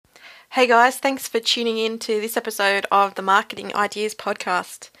Hey guys, thanks for tuning in to this episode of the Marketing Ideas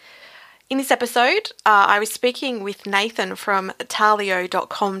Podcast. In this episode, I was speaking with Nathan from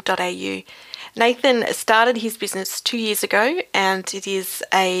talio.com.au. Nathan started his business 2 years ago, and it is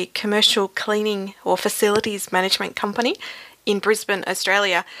a commercial cleaning or facilities management company in Brisbane,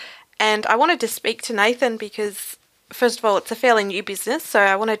 Australia. And I wanted to speak to Nathan because, first of all, it's a fairly new business, so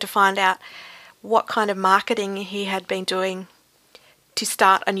I wanted to find out what kind of marketing he had been doing to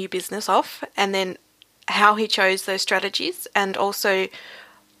start a new business off, and then how he chose those strategies, and also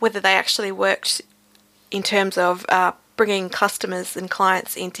whether they actually worked in terms of bringing customers and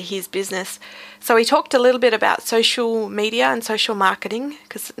clients into his business. So we talked a little bit about social media and social marketing,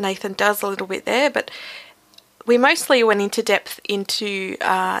 because Nathan does a little bit there, but we mostly went into depth into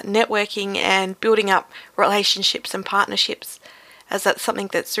networking and building up relationships and partnerships, as that's something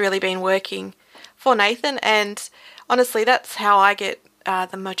that's really been working for Nathan. And honestly, that's how I get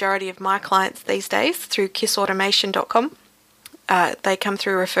the majority of my clients these days, through kissautomation.com. They come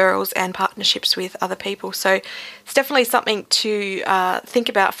through referrals and partnerships with other people. So it's definitely something to think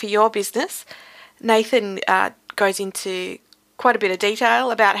about for your business. Nathan goes into quite a bit of detail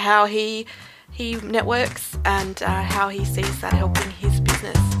about how he networks and how he sees that helping his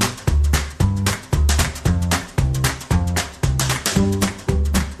business.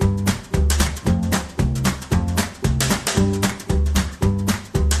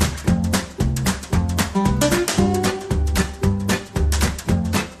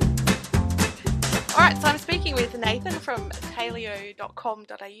 Nathan from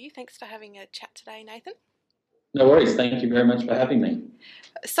talio.com.au. Thanks for having a chat today, Nathan. No worries. Thank you very much for having me.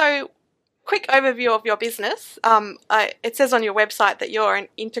 So, quick overview of your business. It says on your website that you're an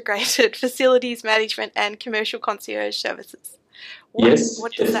integrated facilities management and commercial concierge services.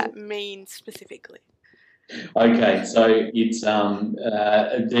 What does that mean specifically? Okay, so it's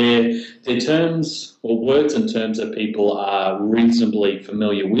they're terms or words and terms that people are reasonably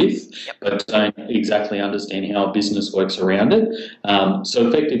familiar with, but don't exactly understand how a business works around it. So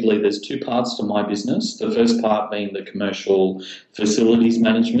effectively, there's two parts to my business. The first part being the commercial facilities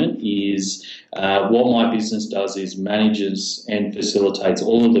management is what my business does is manages and facilitates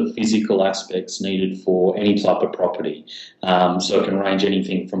all of the physical aspects needed for any type of property. So it can range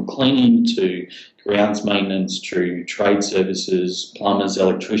anything from cleaning to grounds maintenance, through trade services, plumbers,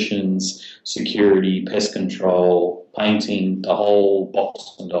 electricians, security, pest control, painting, the whole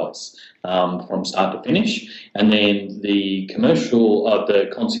box and dice from start to finish. And then the the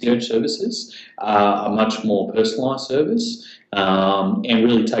concierge services are a much more personalised service. And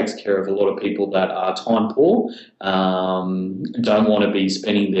really takes care of a lot of people that are time poor, don't want to be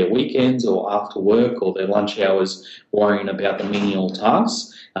spending their weekends or after work or their lunch hours worrying about the menial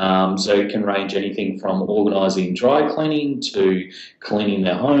tasks. So it can range anything from organising dry cleaning to cleaning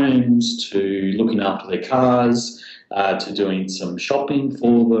their homes to looking after their cars, to doing some shopping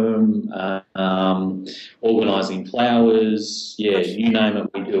for them, organising flowers. Yeah, you name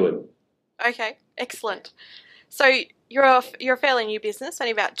it, we do it. Okay, excellent. So you're a fairly new business,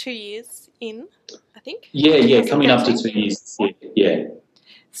 only about 2 years in, I think? Yeah, coming up to 2 years. Yeah.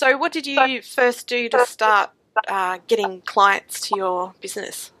 So what did you first do to start getting clients to your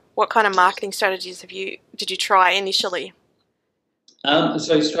business? What kind of marketing strategies did you try initially?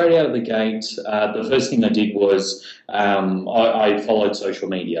 So straight out of the gate, the first thing I did was I followed social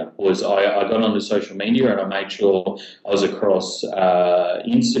media. I got onto social media and I made sure I was across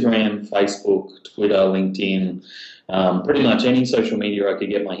Instagram, Facebook, Twitter, LinkedIn, pretty much any social media I could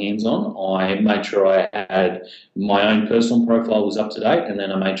get my hands on. I made sure I had my own personal profile was up to date, and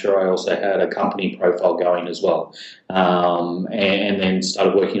then I made sure I also had a company profile going as well, and then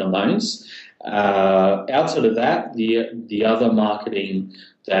started working on those. Outside of that, the other marketing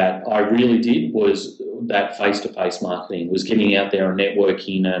that I really did was that face-to-face marketing, was getting out there and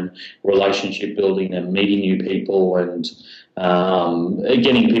networking and relationship building and meeting new people and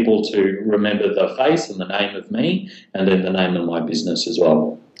getting people to remember the face and the name of me and then the name of my business as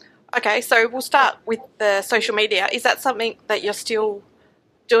well. Okay, so we'll start with the social media. Is that something that you're still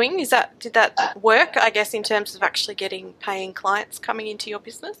doing? Did that work, I guess, in terms of actually getting paying clients coming into your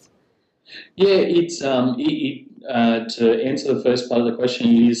business? Yeah, it's to answer the first part of the question,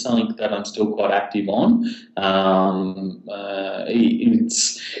 it is something that I'm still quite active on.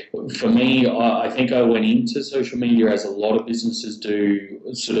 It's for me, I think I went into social media as a lot of businesses do,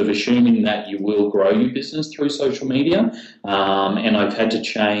 sort of assuming that you will grow your business through social media, and I've had to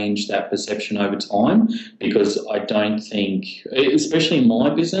change that perception over time because I don't think, especially in my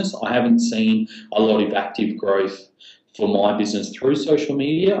business, I haven't seen a lot of active growth for my business through social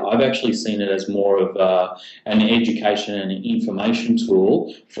media. I've actually seen it as more of an education and an information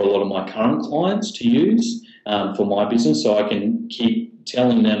tool for a lot of my current clients to use for my business, so I can keep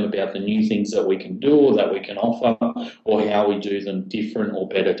telling them about the new things that we can do or that we can offer, or how we do them different or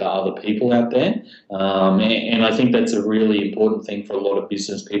better to other people out there. And I think that's a really important thing for a lot of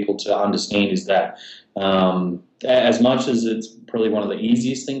business people to understand, is that as much as it's probably one of the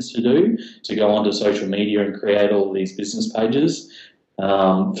easiest things to do, to go onto social media and create all these business pages,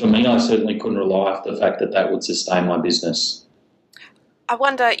 for me, I certainly couldn't rely on the fact that that would sustain my business. I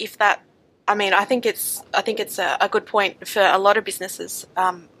wonder if that, I think it's a good point for a lot of businesses.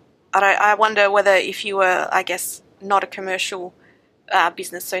 I wonder whether if you were, I guess, not a commercial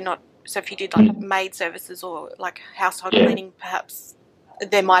business, so if you did like maid services or like household cleaning, perhaps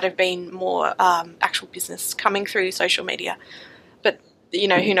there might have been more actual business coming through social media. But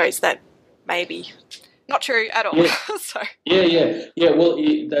who knows, that maybe not true at all. Yeah. So. Yeah. Well,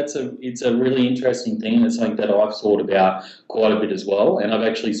 it's a really interesting thing, and it's something that I've thought about quite a bit as well. And I've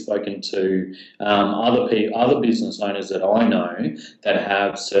actually spoken to other business owners that I know that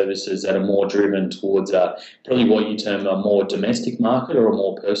have services that are more driven towards probably what you term a more domestic market or a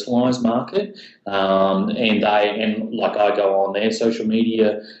more personalised market. And I go on their social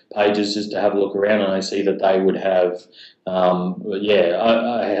media pages just to have a look around, and I see that they would have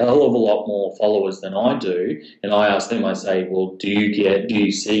a hell of a lot more followers than I do. And I ask them, I say, well, do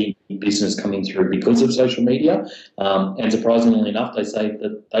you see business coming through because of social media? And surprisingly enough, they say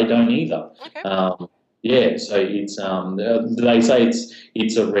that they don't either. Okay. So it's they say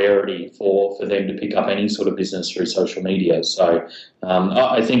it's a rarity for them to pick up any sort of business through social media. So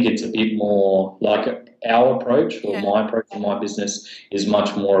I think it's a bit more like our approach, or my approach to my business is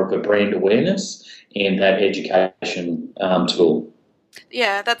much more of a brand awareness and that education tool.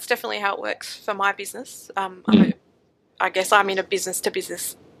 Yeah, that's definitely how it works for my business. I guess I'm in a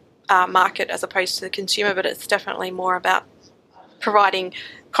business-to-business market as opposed to the consumer, but it's definitely more about providing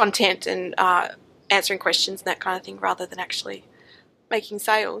content and answering questions and that kind of thing, rather than actually making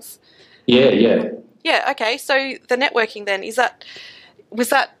sales. Yeah. Yeah. Okay. So the networking then, was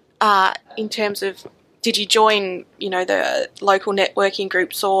that in terms of, did you join, the local networking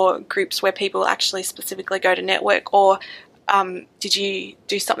groups or groups where people actually specifically go to network, or did you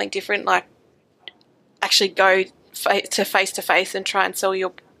do something different, like actually go to face and try and sell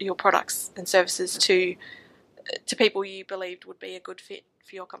your products and services to people you believed would be a good fit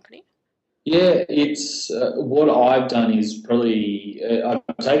for your company? Yeah, it's what I've done is probably I've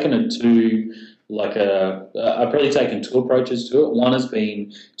taken it to I've probably taken two approaches to it. One has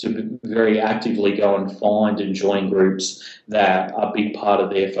been to very actively go and find and join groups that a big part of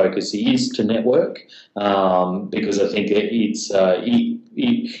their focus is to network, because I think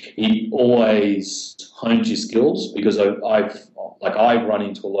it always hones your skills, because I run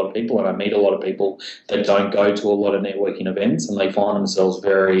into a lot of people and I meet a lot of people that don't go to a lot of networking events, and they find themselves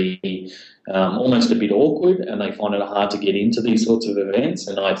very almost a bit awkward, and they find it hard to get into these sorts of events.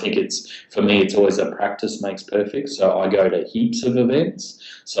 And I think for me, it's always a practice makes perfect. So I go to heaps of events,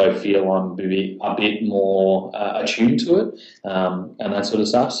 so I feel I'm a bit more attuned to it, and that sort of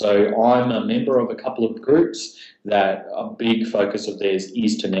stuff. So I'm a member of a couple of groups that a big focus of theirs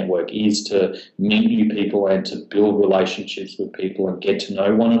is to network, is to meet new people and to build relationships with people and get to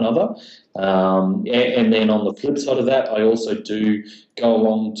know one another. And then on the flip side of that, I also do go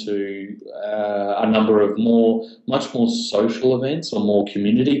along to a number of much more social events or more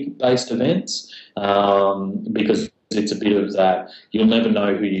community-based events, because it's a bit of that, you'll never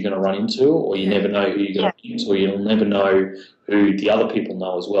know who you're going to run into, or you never know who you're going to meet, or you'll never know who the other people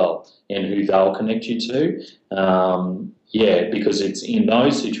know as well and who they'll connect you to. Because it's in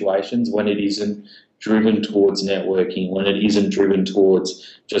those situations when it isn't driven towards networking, when it isn't driven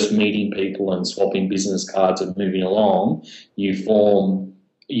towards just meeting people and swapping business cards and moving along, you'll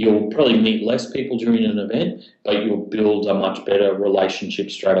probably meet less people during an event, but you'll build a much better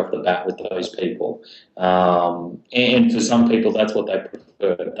relationship straight off the bat with those people. And for some people, that's what they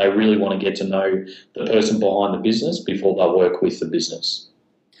prefer. They really want to get to know the person behind the business before they work with the business.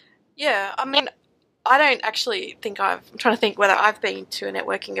 Yeah, I don't actually think I'm trying to think whether I've been to a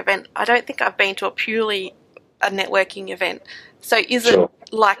networking event. I don't think I've been to a purely a networking event. So is it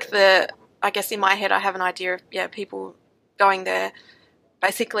like I guess in my head I have an idea of, people going there,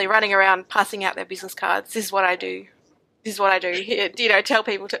 basically running around passing out their business cards. This is what I do. Here, tell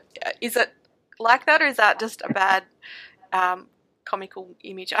people to. Is it like that, or is that just a bad comical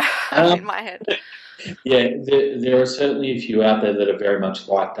image I have in my head? Yeah, there are certainly a few out there that are very much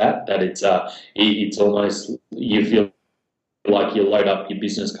like that. That it's almost, you feel like you load up your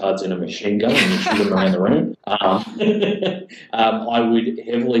business cards in a machine gun and you shoot them around the room. I would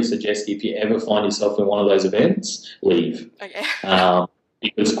heavily suggest if you ever find yourself in one of those events, leave. Okay.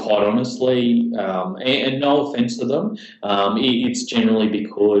 Because quite honestly, and no offence to them, it's generally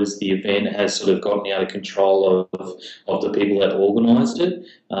because the event has sort of gotten out of control of the people that organised it,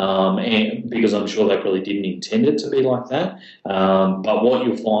 and because I'm sure they probably didn't intend it to be like that. But what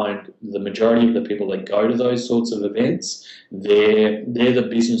you'll find, the majority of the people that go to those sorts of events, they're the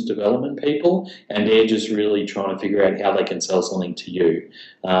business development people, and they're just really trying to figure out how they can sell something to you.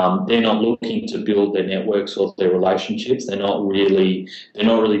 They're not looking to build their networks or their relationships. They're not really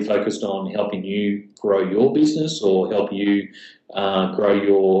focused on helping you grow your business or help you grow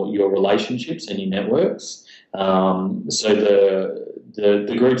your relationships and your networks. So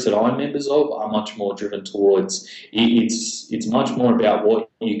the groups that I'm members of are much more driven towards it's much more about what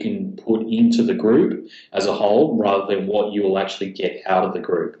you can put into the group as a whole rather than what you will actually get out of the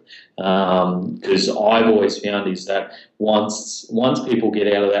group. Because I've always found is that once people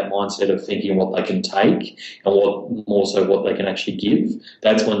get out of that mindset of thinking what they can take and what they can actually give,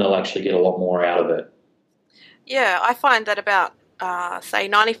 that's when they'll actually get a lot more out of it. Yeah, I find that about say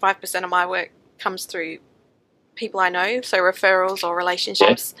 95% of my work comes through people I know, so referrals or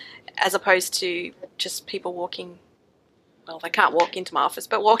relationships, as opposed to just people walking. Well, they can't walk into my office,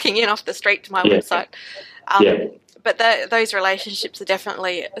 but walking in off the street to my website. But those relationships are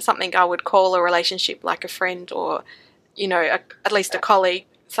definitely something I would call a relationship, like a friend or, at least a colleague,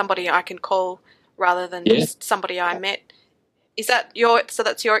 somebody I can call rather than just somebody I met. Is that so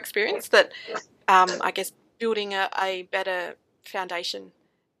that's your experience that, I guess, building a better foundation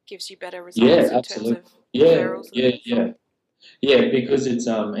gives you better results in terms of referrals? Yeah, because it's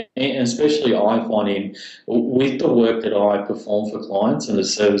and especially I find with the work that I perform for clients and the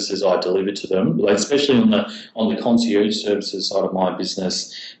services I deliver to them, like especially on the concierge services side of my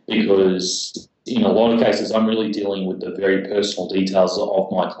business, because in a lot of cases I'm really dealing with the very personal details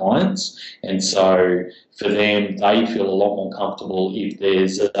of my clients, and so for them they feel a lot more comfortable if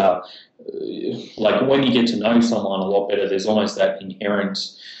there's like when you get to know someone a lot better, there's almost that inherent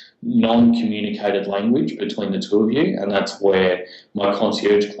non-communicated language between the two of you, and that's where my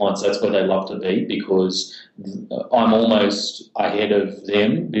concierge clients, that's where they love to be, because I'm almost ahead of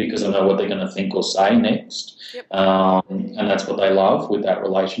them because I know what they're going to think or say next. And that's what they love with that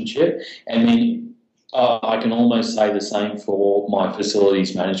relationship. And then I can almost say the same for my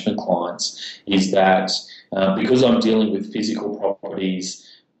facilities management clients, is that because I'm dealing with physical properties,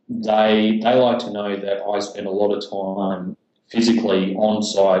 they like to know that I spend a lot of time physically on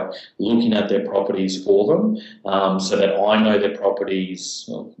site looking at their properties for them, so that I know their properties,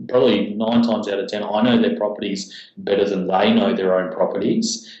 probably 9 times out of 10, I know their properties better than they know their own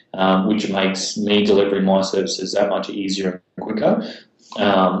properties, which makes me delivering my services that much easier and quicker,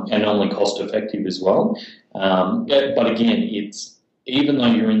 and only cost effective as well. But again, it's even though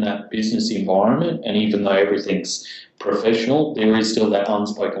you're in that business environment and even though everything's professional, there is still that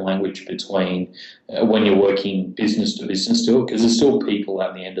unspoken language between when you're working business to business still, because there's still people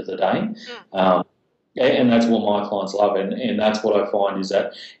at the end of the day. And that's what my clients love. And that's what I find is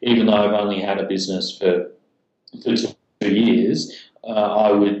that even though I've only had a business for 2 years,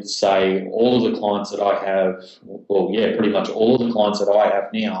 I would say all of the clients that I have, pretty much all of the clients that I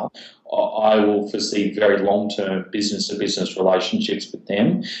have now, I will foresee very long-term business-to-business relationships with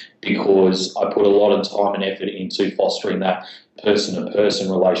them, because I put a lot of time and effort into fostering that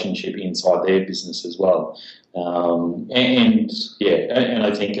person-to-person relationship inside their business as well. And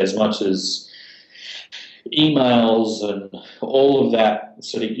I think as much as emails and all of that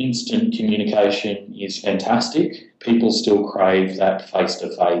sort of instant communication is fantastic, people still crave that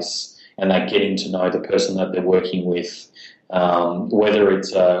face-to-face and that getting to know the person that they're working with, whether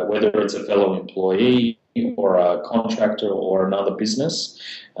it's a fellow employee or a contractor or another business.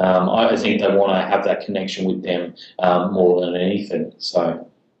 I think they want to have that connection with them more than anything. So.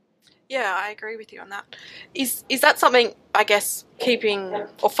 Yeah, I agree with you on that. Is that something, I guess, keeping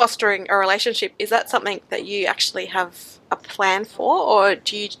or fostering a relationship, is that something that you actually have a plan for, or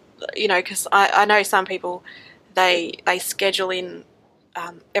do you, because I know some people, they schedule in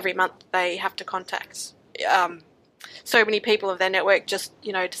every month they have to contact so many people of their network just,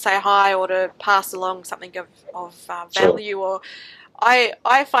 to say hi or to pass along something of value. Sure. Or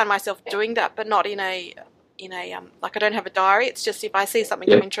I find myself doing that, but not in a like I don't have a diary. It's just if I see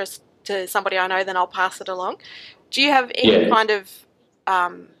something of interest to somebody I know, then I'll pass it along. Do you have any kind of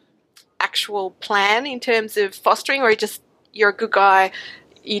actual plan in terms of fostering, or you're a good guy,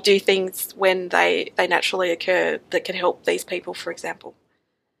 you do things when they naturally occur that can help these people, for example?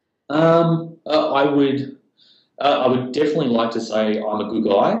 I would definitely like to say I'm a good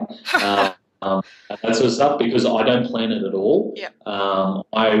guy. and that sort of stuff, because I don't plan it at all. Yeah.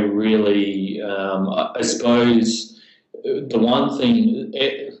 I really, I suppose, the one thing,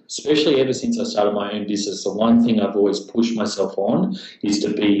 especially ever since I started my own business, the one thing I've always pushed myself on is to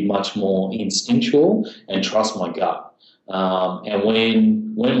be much more instinctual and trust my gut. And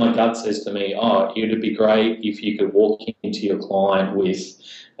when my gut says to me, "Oh, it'd be great if you could walk into your client with,"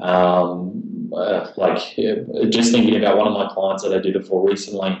 just thinking about one of my clients that I did it for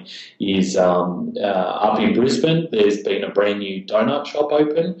recently is up in Brisbane. There's been a brand new donut shop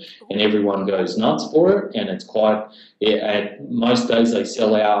open, and everyone goes nuts for it. And it's quite. And most days they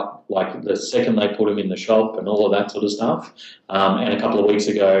sell out like the second they put them in the shop and all of that sort of stuff. And a couple of weeks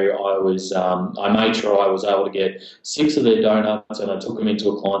ago, I made sure I was able to get 6 of their donuts, and I took them into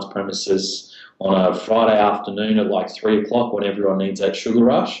a client's premises on a Friday afternoon at like 3 o'clock when everyone needs that sugar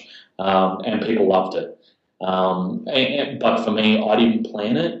rush, and people loved it. But for me, I didn't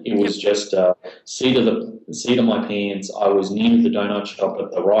plan it. It was just a seat of my pants. I was near the donut shop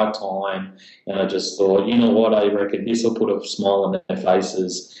at the right time, and I just thought, you know what, I reckon this will put a smile on their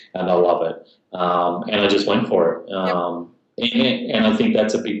faces, and they'll love it. And I just went for it. And I think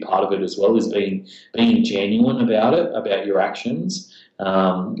that's a big part of it as well, is being genuine about it, about your actions.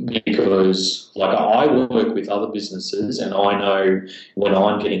 Because like I work with other businesses, and I know when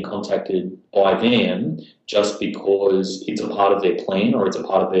I'm getting contacted by them just because it's a part of their plan or it's a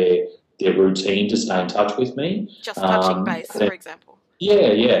part of their routine to stay in touch with me. Just touching base, for example.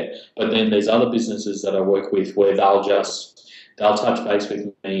 Yeah. But then there's other businesses that I work with where they'll touch base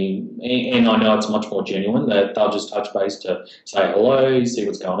with me, and I know it's much more genuine, that they'll just touch base to say hello, see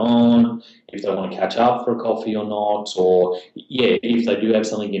what's going on, if they want to catch up for a coffee or not, or if they do have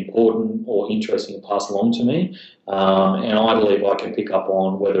something important or interesting to pass along to me. And I believe I can pick up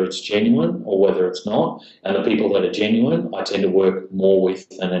on whether it's genuine or whether it's not. And the people that are genuine, I tend to work more with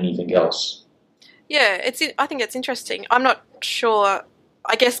than anything else. Yeah, I think it's interesting. I'm not sure.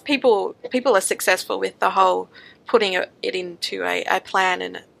 I guess people are successful with the whole putting it into a plan,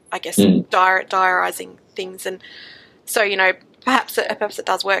 and I guess diarising things, and so perhaps it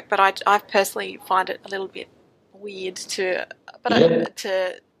does work. But I personally find it a little bit weird to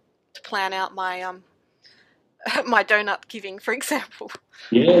plan out my my donut giving, for example.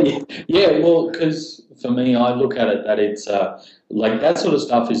 Yeah. Well, because for me, I look at it that it's like that sort of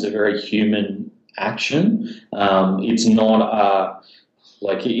stuff is a very human action. It's not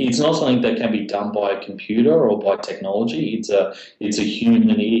it's not something that can be done by a computer or by technology. It's a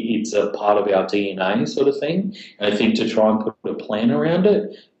human. It's a part of our DNA, sort of thing. And I think to try and put a plan around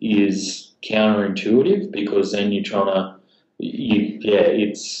it is counterintuitive, because then you're trying to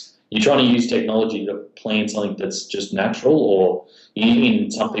use technology to plan something that's just natural, or in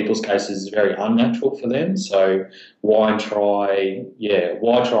some people's cases, very unnatural for them. So why try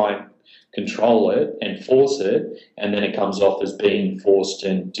and control it and force it, and then it comes off as being forced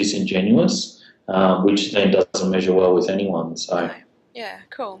and disingenuous, which then doesn't measure well with anyone. So yeah,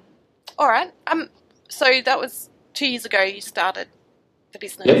 cool. All right. So that was 2 years ago you started the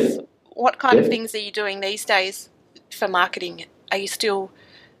business. Yep. What kind of things are you doing these days for marketing? Are you still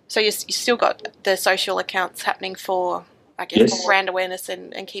you still got the social accounts happening for, I guess, for brand awareness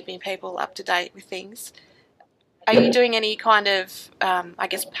and keeping people up to date with things? Are you doing any kind of,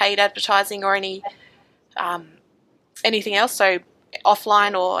 paid advertising or any anything else? So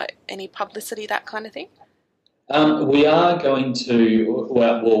offline or any publicity, that kind of thing? We are going to,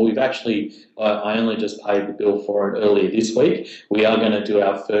 we've actually, I only just paid the bill for it earlier this week. We are going to do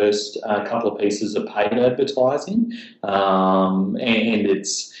our first couple of pieces of paid advertising, and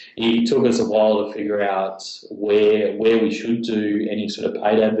it took us a while to figure out where we should do any sort of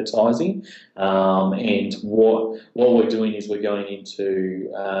paid advertising. And what we're doing is we're going into,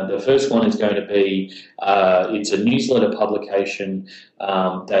 the first one is going to be, it's a newsletter publication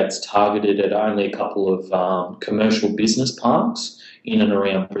that's targeted at only a couple of commercial business parks in and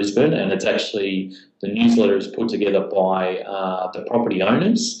around Brisbane, and it's actually, the newsletter is put together by the property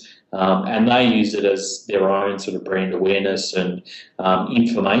owners. And they use it as their own sort of brand awareness and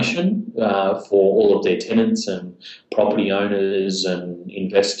information for all of their tenants and property owners and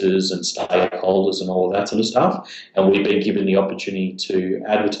investors and stakeholders and all of that sort of stuff. And we've been given the opportunity to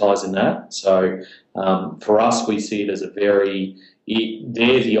advertise in that. So for us, we see it as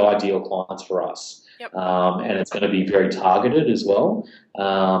they're the ideal clients for us. Yep. And it's going to be very targeted as well.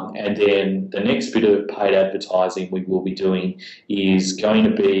 And then the next bit of paid advertising we will be doing is going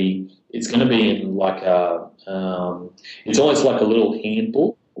to be in like it's almost like a little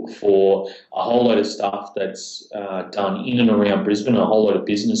handbook for a whole load of stuff that's done in and around Brisbane, a whole lot of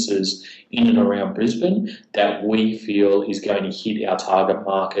businesses in and around Brisbane that we feel is going to hit our target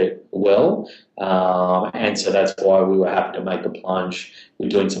market well. And so that's why we were happy to make the plunge. We're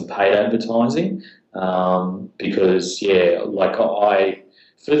doing some paid advertising because,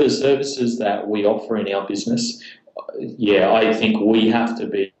 for the services that we offer in our business, I think we have to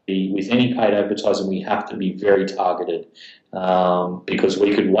be, with any paid advertising, we have to be very targeted because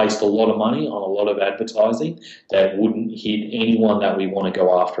we could waste a lot of money on a lot of advertising that wouldn't hit anyone that we want to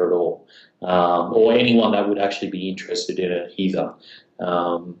go after at all, or anyone that would actually be interested in it either.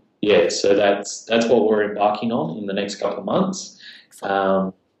 So that's what we're embarking on in the next couple of months.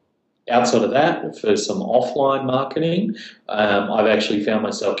 Outside of that, for some offline marketing, I've actually found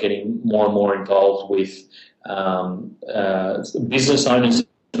myself getting more and more involved with business owners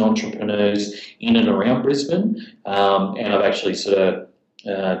and entrepreneurs in and around Brisbane, and I've actually I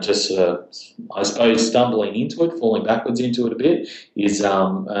suppose stumbling into it, falling backwards into it a bit, is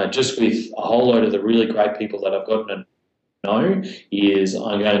just with a whole load of the really great people that I've gotten to know, is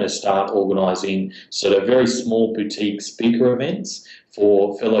I'm going to start organising sort of very small boutique speaker events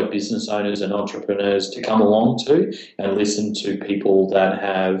for fellow business owners and entrepreneurs to come along to and listen to people that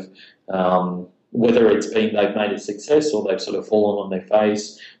have, whether it's been they've made a success or they've sort of fallen on their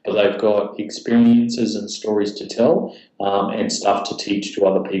face, but they've got experiences and stories to tell and stuff to teach to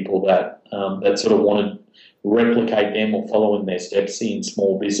other people that sort of want to replicate them or follow in their steps in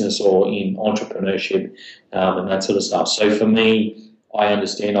small business or in entrepreneurship and that sort of stuff. So for me, I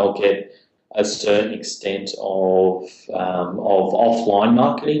understand I'll get a certain extent of offline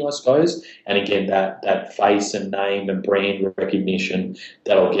marketing, I suppose, and again that face and name and brand recognition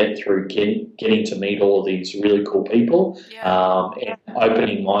that I'll get through getting to meet all of these really cool people, and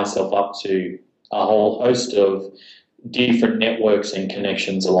opening myself up to a whole host of different networks and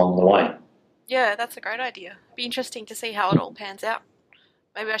connections along the way. Yeah, that's a great idea. Be interesting to see how it all pans out.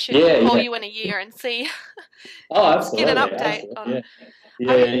 Maybe I should call you in a year and see. Oh, absolutely. Get an update on.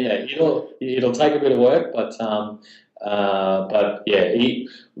 It'll take a bit of work, but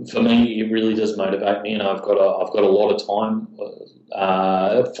for me, it really does motivate me, and I've got a lot of time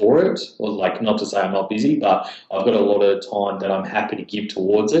for it. Well, like, not to say I'm not busy, but I've got a lot of time that I'm happy to give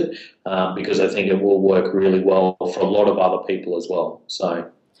towards it because I think it will work really well for a lot of other people as well. So,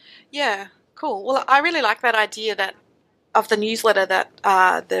 yeah, cool. Well, I really like that idea of the newsletter that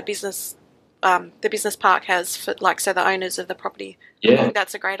the business park has for, so the owners of the property. Yeah. I think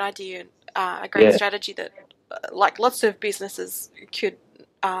that's a great idea, a great strategy that lots of businesses could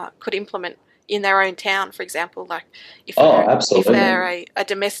implement in their own town, for example. Like if they're a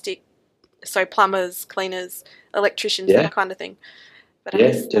domestic, so plumbers, cleaners, electricians, that kind of thing. But I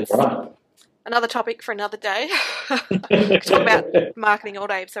guess that's right. Another topic for another day. We could talk about marketing all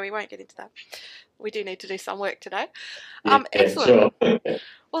day, so we won't get into that. We do need to do some work today. Excellent. Sure.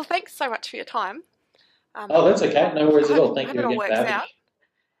 Well, thanks so much for your time. That's okay. No worries at all. Thank you again. Hope it all works out.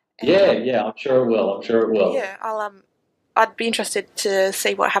 Yeah, I'm sure it will. Yeah, I'd be interested to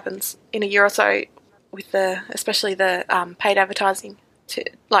see what happens in a year or so with especially the paid advertising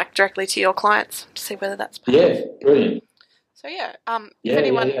directly to your clients to see whether that's paid. Yeah, brilliant. So if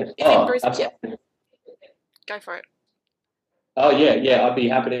anyone is in Brisbane, go for it. Oh yeah, I'd be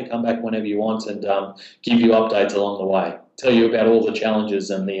happy to come back whenever you want and give you updates along the way. Tell you about all the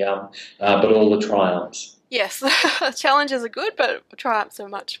challenges and but all the triumphs. Yes, challenges are good, but triumphs are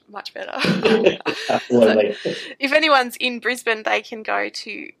much, much better. Absolutely. So, if anyone's in Brisbane, they can go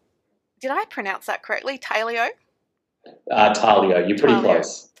to, did I pronounce that correctly? Talio? Talio, you're pretty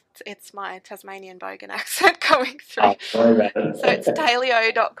close. It's my Tasmanian bogan accent going through. Oh, sorry about it. So it's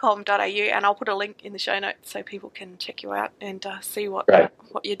talio.com.au, and I'll put a link in the show notes so people can check you out and see what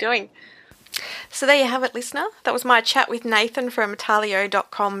you're doing. So there you have it, listener. That was my chat with Nathan from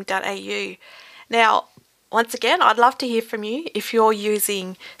talio.com.au. Now, once again, I'd love to hear from you if you're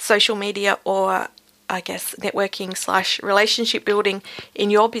using social media or, I guess, networking / relationship building in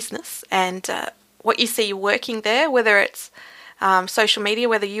your business and what you see working there, whether it's social media,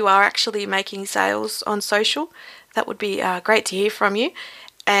 whether you are actually making sales on social. That would be great to hear from you.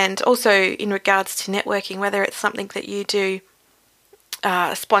 And also in regards to networking, whether it's something that you do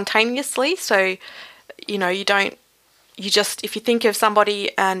spontaneously, so, if you think of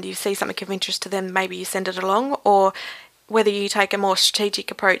somebody and you see something of interest to them, maybe you send it along, or whether you take a more strategic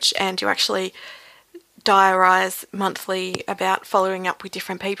approach and you actually diarise monthly about following up with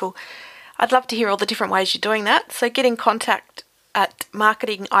different people. I'd love to hear all the different ways you're doing that. So get in contact at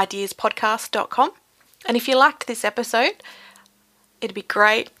marketingideaspodcast.com. And if you liked this episode, it'd be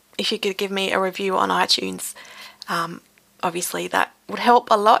great if you could give me a review on iTunes. Obviously, that would help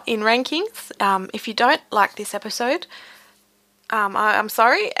a lot in rankings. If you don't like this episode, I'm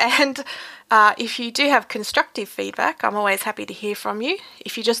sorry. And if you do have constructive feedback, I'm always happy to hear from you.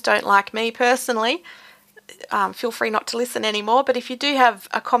 If you just don't like me personally, feel free not to listen anymore. But if you do have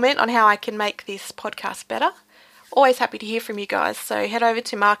a comment on how I can make this podcast better, always happy to hear from you guys. So head over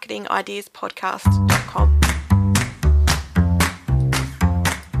to marketingideaspodcast.com.